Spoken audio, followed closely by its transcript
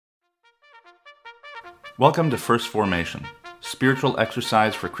Welcome to First Formation, spiritual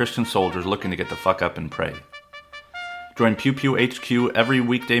exercise for Christian soldiers looking to get the fuck up and pray. Join Pew Pew HQ every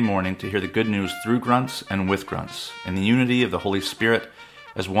weekday morning to hear the good news through grunts and with grunts, in the unity of the Holy Spirit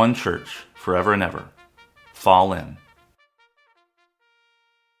as one church, forever and ever. Fall in.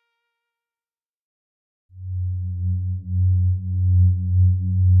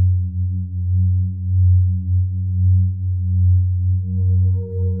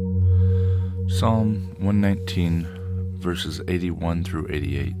 Psalm 119, verses 81 through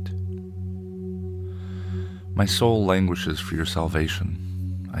 88. My soul languishes for your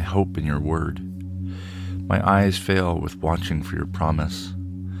salvation. I hope in your word. My eyes fail with watching for your promise.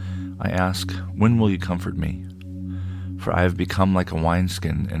 I ask, when will you comfort me? For I have become like a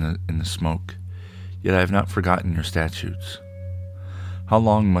wineskin in the smoke, yet I have not forgotten your statutes. How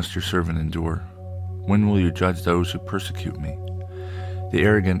long must your servant endure? When will you judge those who persecute me? The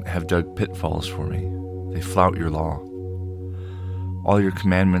arrogant have dug pitfalls for me. They flout your law. All your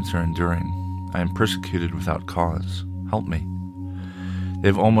commandments are enduring. I am persecuted without cause. Help me. They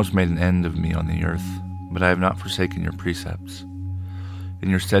have almost made an end of me on the earth, but I have not forsaken your precepts. In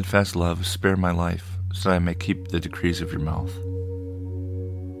your steadfast love, spare my life, so that I may keep the decrees of your mouth.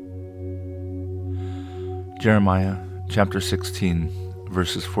 Jeremiah chapter 16,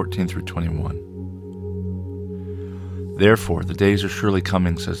 verses 14 through 21. Therefore, the days are surely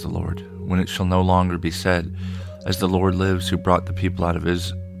coming, says the Lord, when it shall no longer be said, as the Lord lives, who brought the people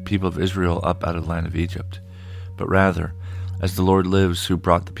of Israel up out of the land of Egypt, but rather, as the Lord lives, who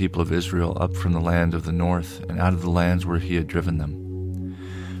brought the people of Israel up from the land of the north and out of the lands where he had driven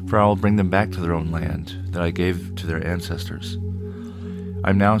them. For I will bring them back to their own land that I gave to their ancestors.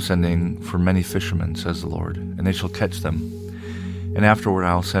 I am now sending for many fishermen, says the Lord, and they shall catch them. And afterward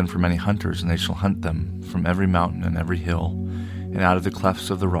I will send for many hunters, and they shall hunt them from every mountain and every hill, and out of the clefts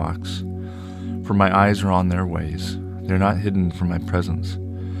of the rocks. For my eyes are on their ways. They are not hidden from my presence,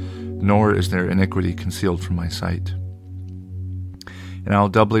 nor is their iniquity concealed from my sight. And I will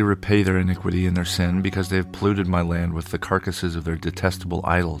doubly repay their iniquity and their sin, because they have polluted my land with the carcasses of their detestable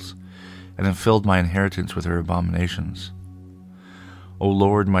idols, and have filled my inheritance with their abominations. O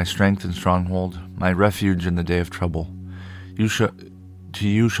Lord, my strength and stronghold, my refuge in the day of trouble, to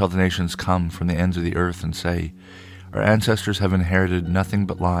you shall the nations come from the ends of the earth and say, our ancestors have inherited nothing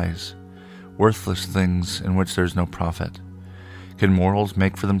but lies, worthless things in which there is no profit. Can mortals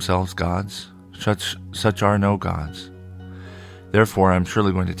make for themselves gods? Such are no gods. Therefore I am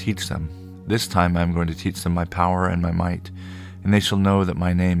surely going to teach them. This time I am going to teach them my power and my might, and they shall know that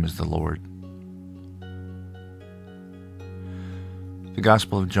my name is the Lord. The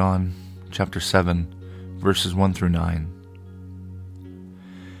Gospel of John, chapter 7, verses 1 through 9.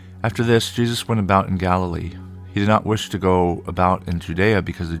 After this, Jesus went about in Galilee. He did not wish to go about in Judea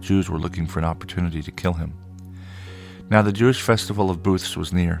because the Jews were looking for an opportunity to kill him. Now the Jewish festival of booths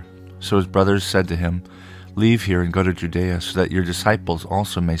was near. So his brothers said to him, leave here and go to Judea, so that your disciples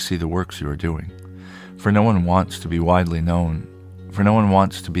also may see the works you are doing. For no one wants to be widely known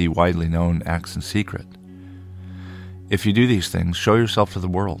acts in secret. If you do these things, show yourself to the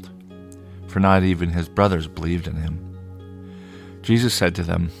world. For not even his brothers believed in him. Jesus said to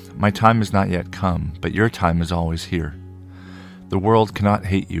them, my time is not yet come, but your time is always here. The world cannot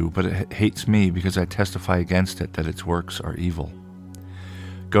hate you, but it hates me because I testify against it that its works are evil.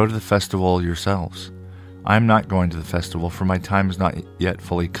 Go to the festival yourselves. I am not going to the festival, for my time is not yet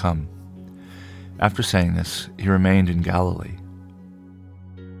fully come. After saying this, he remained in Galilee.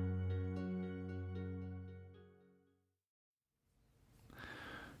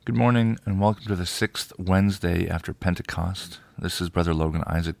 Good morning, and welcome to the 6th Wednesday after Pentecost. This is Brother Logan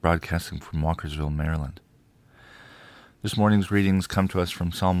Isaac broadcasting from Walkersville, Maryland. This morning's readings come to us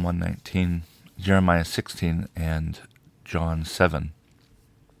from Psalm 119, Jeremiah 16, and John 7.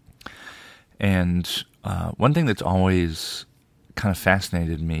 And one thing that's always kind of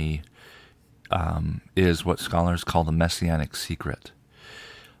fascinated me is what scholars call the Messianic secret.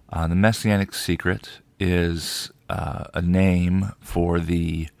 The Messianic secret is a name for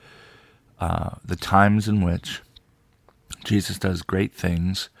the times in which Jesus does great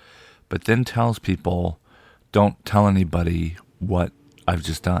things, but then tells people, don't tell anybody what I've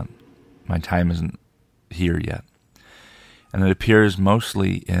just done. My time isn't here yet. And it appears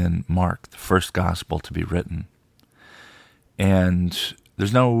mostly in Mark, the first gospel to be written. And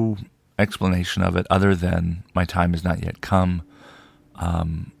there's no explanation of it other than my time has not yet come.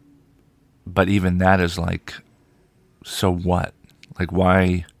 But even that is like, so what? Like,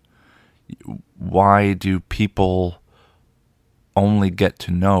 why do people only get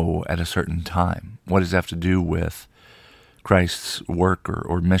to know at a certain time? What does that have to do with Christ's work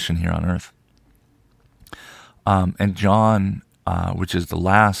or mission here on earth? And John, which is the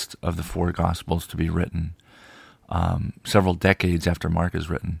last of the four Gospels to be written, several decades after Mark is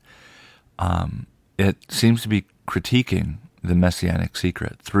written, it seems to be critiquing the messianic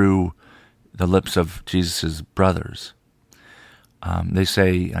secret through the lips of Jesus' brothers. They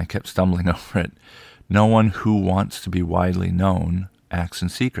say, I kept stumbling over it, no one who wants to be widely known acts in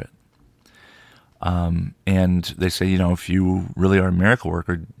secret. And they say, if you really are a miracle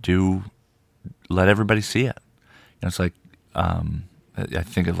worker, do let everybody see it. It's like, I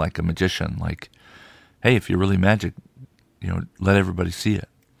think of like a magician, like, hey, if you're really magic, let everybody see it.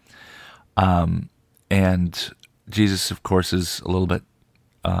 And Jesus, of course, is a little bit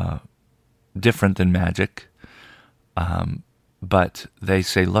different than magic. But they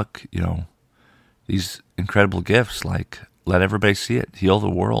say, look, these incredible gifts, like, let everybody see it, heal the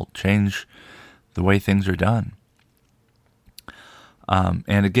world, change the way things are done.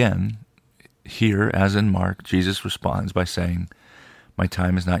 And again, here, as in Mark, Jesus responds by saying, my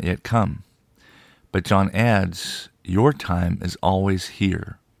time has not yet come. But John adds, your time is always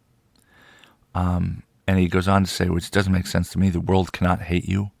here. And he goes on to say, which doesn't make sense to me, the world cannot hate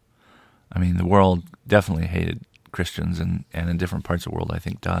you. I mean, the world definitely hated Christians, and in different parts of the world, I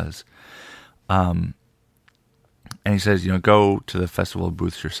think, does. And he says, go to the Festival of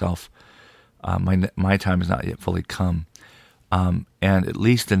Booths yourself. My time has not yet fully come. And at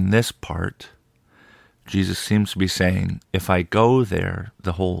least in this part, Jesus seems to be saying, if I go there,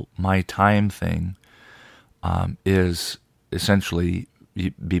 the whole my time thing is essentially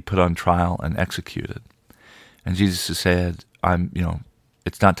be put on trial and executed. And Jesus has said,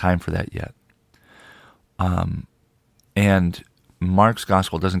 it's not time for that yet. And Mark's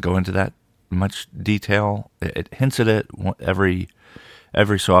gospel doesn't go into that much detail. It hints at it every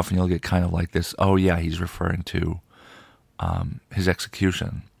so often. You'll get kind of like this, oh yeah, he's referring to his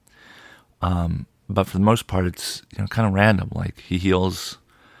execution. But for the most part, it's kind of random. Like, he heals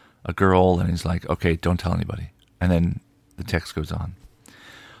a girl and he's like, okay, don't tell anybody. And then the text goes on.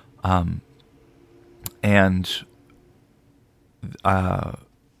 And at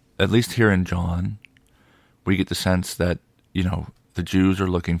least here in John, we get the sense that, the Jews are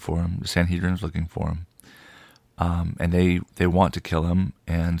looking for him, the Sanhedrin's looking for him, and they want to kill him,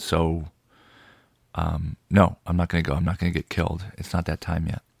 and so, no, I'm not going to go, I'm not going to get killed, it's not that time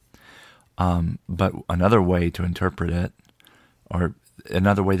yet. But another way to interpret it, or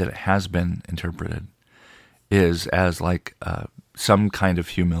another way that it has been interpreted, is as like some kind of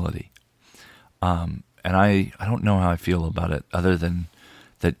humility. And I don't know how I feel about it, other than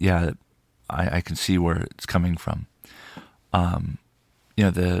that, yeah, I can see where it's coming from.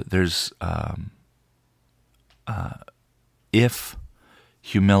 There's if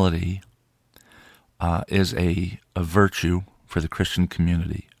humility is a virtue for the Christian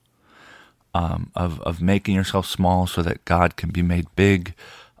community, of making yourself small so that God can be made big,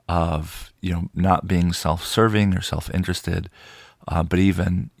 of not being self-serving or self-interested, but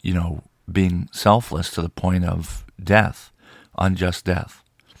even being selfless to the point of death, unjust death.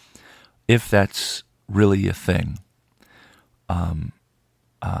 If that's really a thing,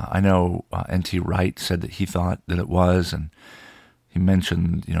 I know N.T. Wright said that he thought that it was, and he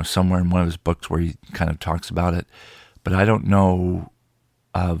mentioned somewhere in one of his books where he kind of talks about it, but I don't know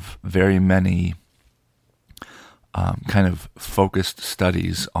of very many kind of focused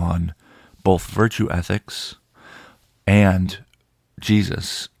studies on both virtue ethics and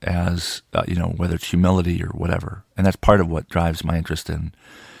Jesus as, whether it's humility or whatever. And that's part of what drives my interest in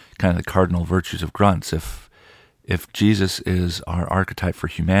kind of the cardinal virtues of grunts. If Jesus is our archetype for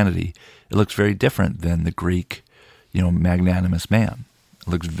humanity, it looks very different than the Greek, magnanimous man. It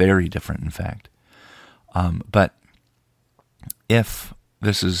looks very different, in fact. But if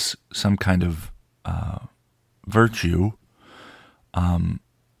this is some kind of virtue,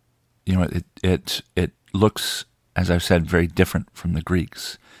 it looks, as I've said, very different from the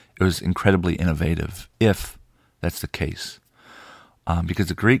Greeks. It was incredibly innovative, if that's the case, because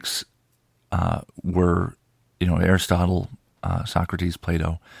the Greeks were, Aristotle, Socrates,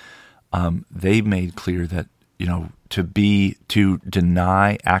 Plato. They made clear that to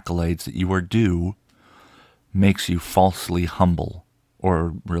deny accolades that you are due makes you falsely humble,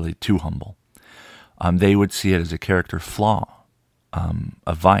 or really too humble. They would see it as a character flaw,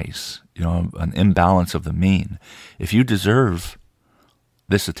 a vice, an imbalance of the mean. If you deserve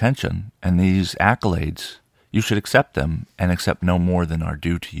this attention and these accolades, you should accept them and accept no more than are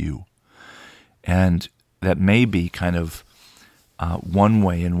due to you. And that may be kind of one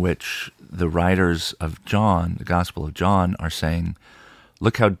way in which the writers of John, the Gospel of John, are saying,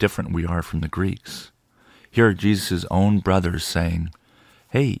 look how different we are from the Greeks. Here are Jesus' own brothers saying,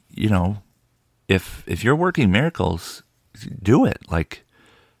 hey, if you're working miracles, do it. Like,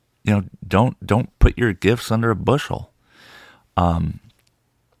 don't put your gifts under a bushel.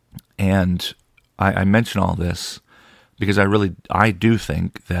 And I mention all this because I do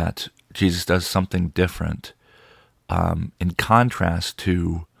think that Jesus does something different, in contrast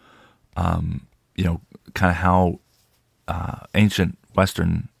to, kind of how ancient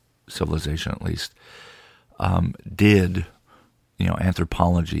Western civilization, at least, did,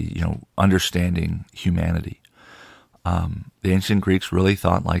 anthropology, understanding humanity. The ancient Greeks really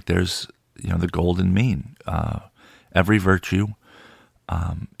thought like there's, the golden mean. Every virtue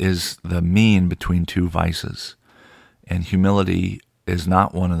is the mean between two vices, and humility is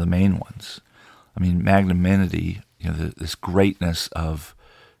not one of the main ones. I mean, magnanimity, this greatness of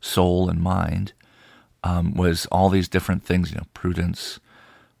soul and mind, was all these different things, prudence,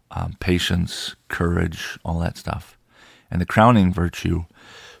 patience, courage, all that stuff. And the crowning virtue,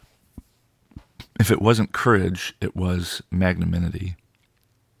 if it wasn't courage, it was magnanimity.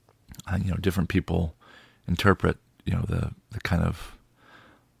 Different people interpret, the kind of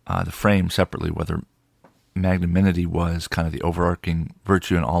the frame separately, whether magnanimity was kind of the overarching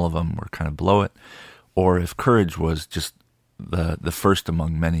virtue and all of them were kind of below it, or if courage was just the first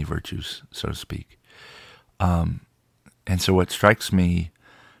among many virtues, so to speak. And so what strikes me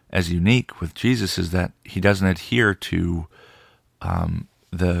as unique with Jesus is that he doesn't adhere to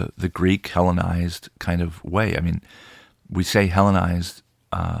the Greek Hellenized kind of way. I mean, we say Hellenized,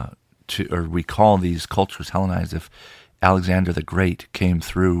 or we call these cultures Hellenized if Alexander the Great came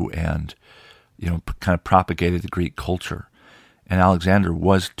through and kind of propagated the Greek culture. And Alexander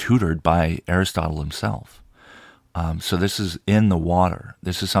was tutored by Aristotle himself. So this is in the water.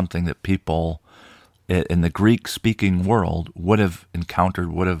 This is something that people in the Greek-speaking world would have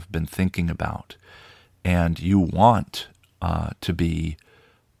encountered, would have been thinking about. And you want to be,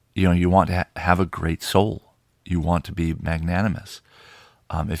 you want to have a great soul. You want to be magnanimous.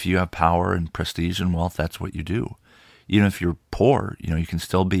 If you have power and prestige and wealth, that's what you do. Even if you're poor, you can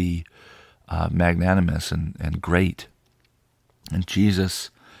still be magnanimous and great. And Jesus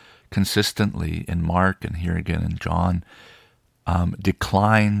consistently in Mark and here again in John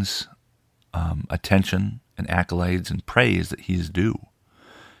declines attention and accolades and praise that he is due.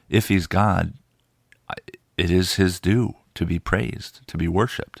 If he's God, it is his due to be praised, to be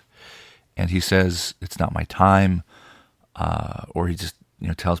worshipped. And he says, it's not my time, or he just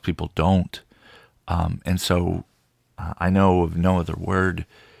tells people don't. And so I know of no other word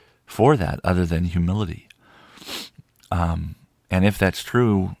for that other than humility. And if that's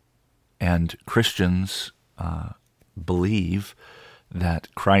true, and Christians believe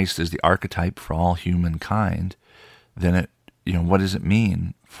that Christ is the archetype for all humankind, then what does it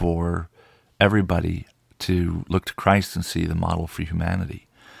mean for everybody to look to Christ and see the model for humanity?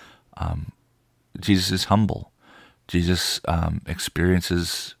 Jesus is humble. Jesus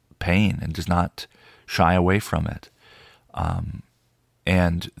experiences pain and does not shy away from it.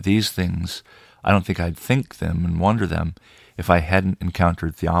 And these things, I don't think I'd think them and wonder them if I hadn't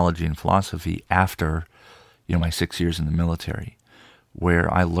encountered theology and philosophy after, my 6 years in the military,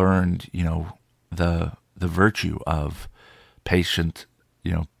 where I learned, the virtue of patient,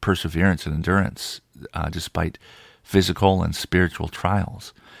 perseverance and endurance, despite physical and spiritual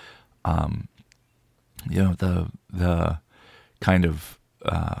trials. The kind of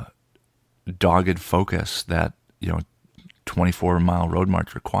dogged focus that 24-mile road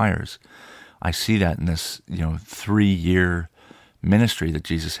march requires. I see that in this 3-year ministry that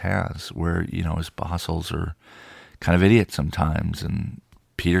Jesus has, where his apostles are kind of idiots sometimes, and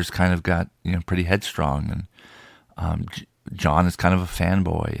Peter's kind of got pretty headstrong, and John is kind of a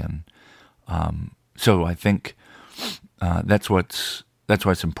fanboy, and so I think that's why it's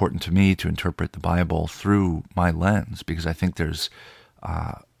important to me to interpret the Bible through my lens, because I think there's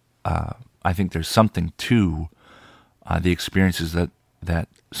something to the experiences that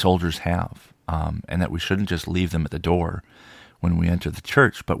soldiers have, and that we shouldn't just leave them at the door when we enter the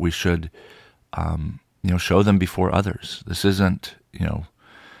church, but we should show them before others. This isn't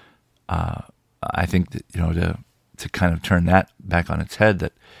I think that to kind of turn that back on its head,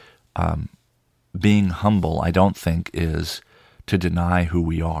 that being humble, I don't think is to deny who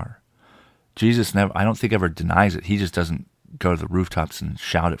we are. Jesus never, I don't think, ever denies it. He just doesn't go to the rooftops and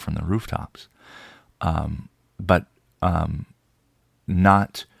shout it from the rooftops. But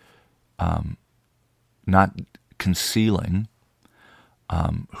not concealing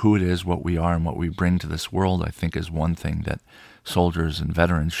who it is, what we are, and what we bring to this world, I think is one thing that soldiers and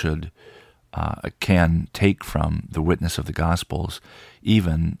veterans can take from the witness of the Gospels,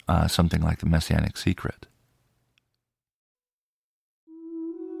 even something like the Messianic Secret.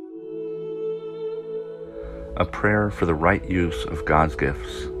 A prayer for the right use of God's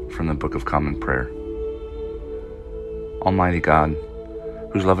gifts from the Book of Common Prayer. Almighty God,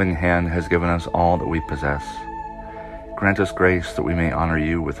 whose loving hand has given us all that we possess, grant us grace that we may honor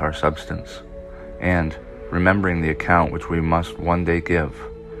you with our substance, and, remembering the account which we must one day give,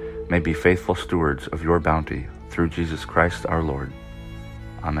 may be faithful stewards of your bounty through Jesus Christ our Lord.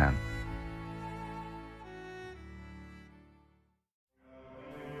 Amen.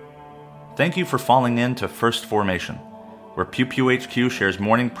 Thank you for falling in to First Formation, where Pew Pew HQ shares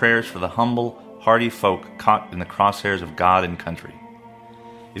morning prayers for the humble, hardy folk caught in the crosshairs of God and country.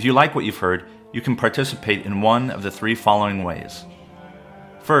 If you like what you've heard, you can participate in one of the three following ways.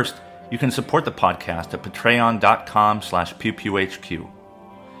 First, you can support the podcast at patreon.com/pewpewhq.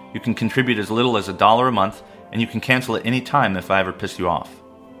 You can contribute as little as $1 a month, and you can cancel at any time if I ever piss you off.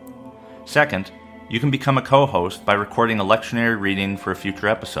 Second, you can become a co-host by recording a lectionary reading for a future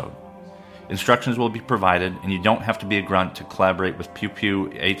episode. Instructions will be provided, and you don't have to be a grunt to collaborate with Pew Pew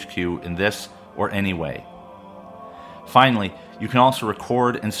HQ in this or any way. Finally, you can also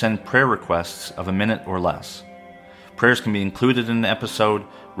record and send prayer requests of a minute or less. Prayers can be included in the episode,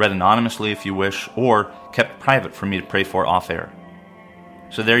 read anonymously if you wish, or kept private for me to pray for off-air.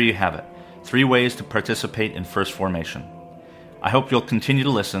 So there you have it, 3 ways to participate in First Formation. I hope you'll continue to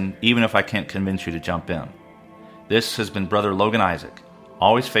listen, even if I can't convince you to jump in. This has been Brother Logan Isaac,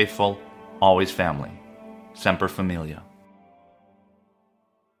 always faithful, always family. Semper Familia.